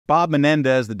Bob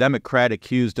Menendez, the Democrat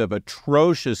accused of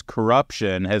atrocious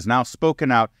corruption, has now spoken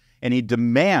out, and he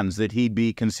demands that he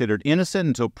be considered innocent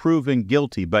until proven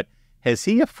guilty. But has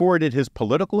he afforded his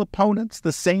political opponents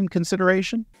the same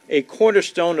consideration? A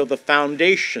cornerstone of the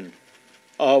foundation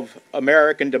of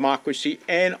American democracy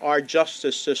and our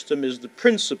justice system is the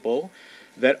principle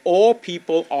that all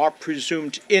people are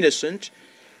presumed innocent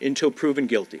until proven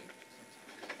guilty.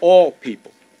 All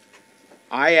people.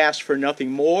 I ask for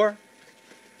nothing more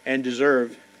and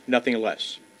deserve nothing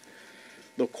less.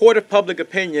 The court of public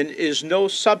opinion is no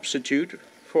substitute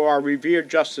for our revered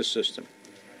justice system.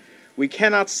 We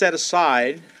cannot set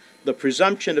aside the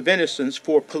presumption of innocence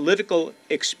for political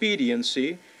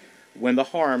expediency when the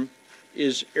harm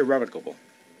is irrevocable.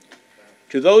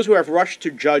 To those who have rushed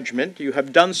to judgment, you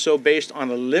have done so based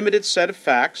on a limited set of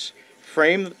facts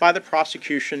framed by the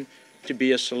prosecution to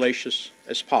be as salacious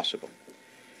as possible.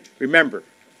 Remember,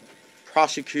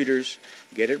 prosecutors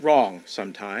get it wrong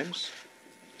sometimes.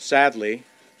 Sadly,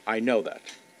 I know that.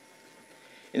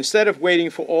 Instead of waiting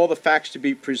for all the facts to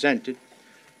be presented,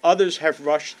 others have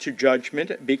rushed to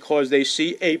judgment because they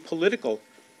see a political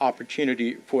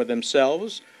opportunity for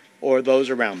themselves or those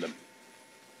around them.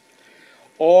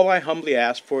 All I humbly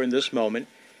ask for in this moment,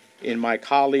 in my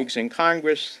colleagues in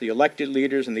Congress, the elected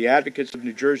leaders and the advocates of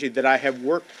New Jersey that I have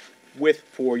worked with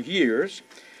for years,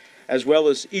 as well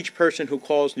as each person who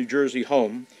calls New Jersey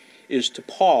home, is to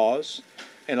pause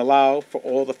and allow for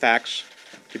all the facts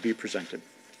to be presented.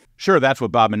 Sure, that's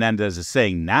what Bob Menendez is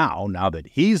saying now that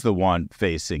he's the one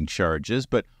facing charges.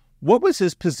 But what was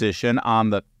his position on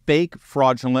the fake,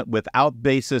 fraudulent, without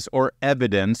basis or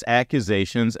evidence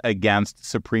accusations against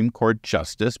Supreme Court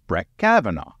Justice Brett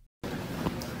Kavanaugh?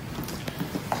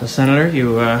 So, Senator,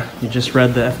 you just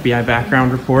read the FBI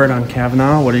background report on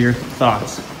Kavanaugh. What are your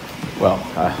thoughts? Well,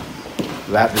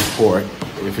 that report,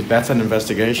 if that's an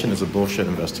investigation, is a bullshit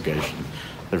investigation.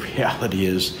 The reality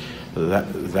is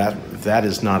that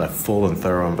is not a full and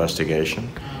thorough investigation.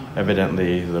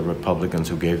 Evidently, the Republicans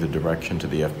who gave the direction to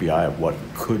the FBI of what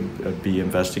could be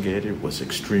investigated was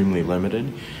extremely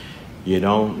limited.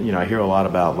 I hear a lot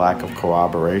about lack of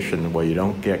corroboration. Well, you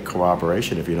don't get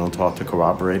corroboration if you don't talk to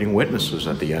corroborating witnesses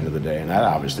at the end of the day, and that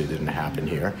obviously didn't happen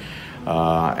here.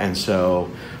 And so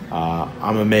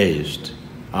I'm amazed.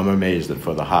 I'm amazed that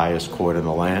for the highest court in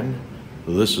the land,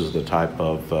 this is the type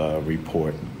of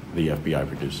report the FBI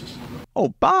produces. Oh,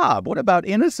 Bob, what about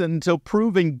innocent until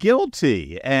proven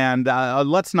guilty? And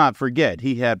let's not forget,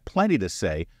 he had plenty to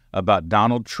say about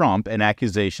Donald Trump and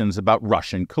accusations about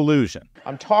Russian collusion.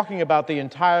 I'm talking about the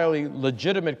entirely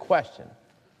legitimate question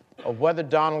of whether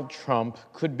Donald Trump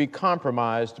could be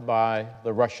compromised by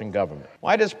the Russian government.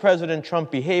 Why does President Trump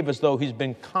behave as though he's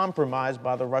been compromised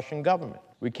by the Russian government?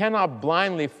 We cannot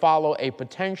blindly follow a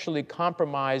potentially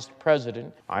compromised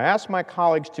president. I ask my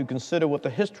colleagues to consider what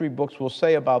the history books will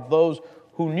say about those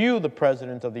who knew the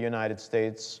President of the United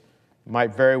States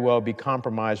might very well be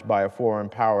compromised by a foreign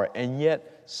power and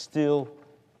yet still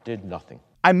did nothing.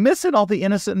 I'm missing all the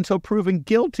innocent until proven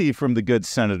guilty from the good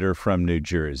senator from New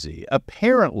Jersey.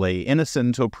 Apparently, innocent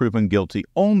until proven guilty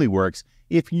only works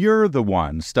if you're the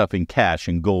one stuffing cash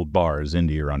and gold bars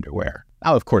into your underwear.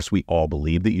 Now, of course, we all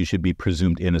believe that you should be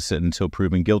presumed innocent until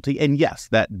proven guilty, and yes,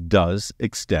 that does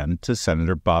extend to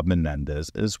Senator Bob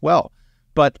Menendez as well.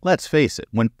 But let's face it,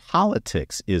 when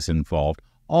politics is involved,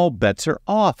 all bets are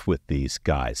off with these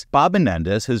guys. Bob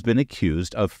Menendez has been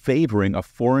accused of favoring a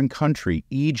foreign country,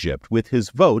 Egypt, with his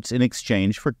votes in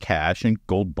exchange for cash and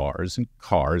gold bars and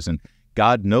cars and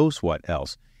God knows what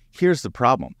else. Here's the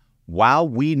problem. While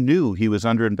we knew he was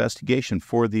under investigation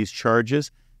for these charges,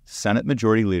 Senate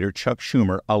Majority Leader Chuck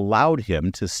Schumer allowed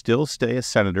him to still stay a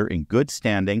senator in good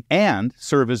standing and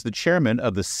serve as the chairman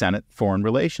of the Senate Foreign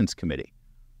Relations Committee.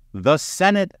 The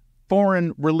Senate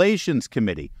Foreign Relations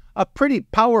Committee, a pretty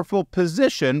powerful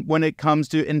position when it comes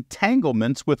to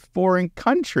entanglements with foreign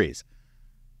countries.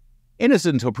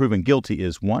 Innocent until proven guilty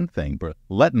is one thing, but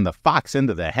letting the fox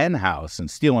into the hen house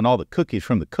and stealing all the cookies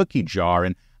from the cookie jar,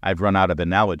 and I've run out of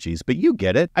analogies, but you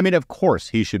get it. I mean, of course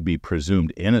he should be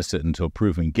presumed innocent until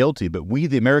proven guilty, but we,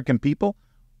 the American people,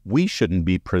 we shouldn't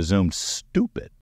be presumed stupid.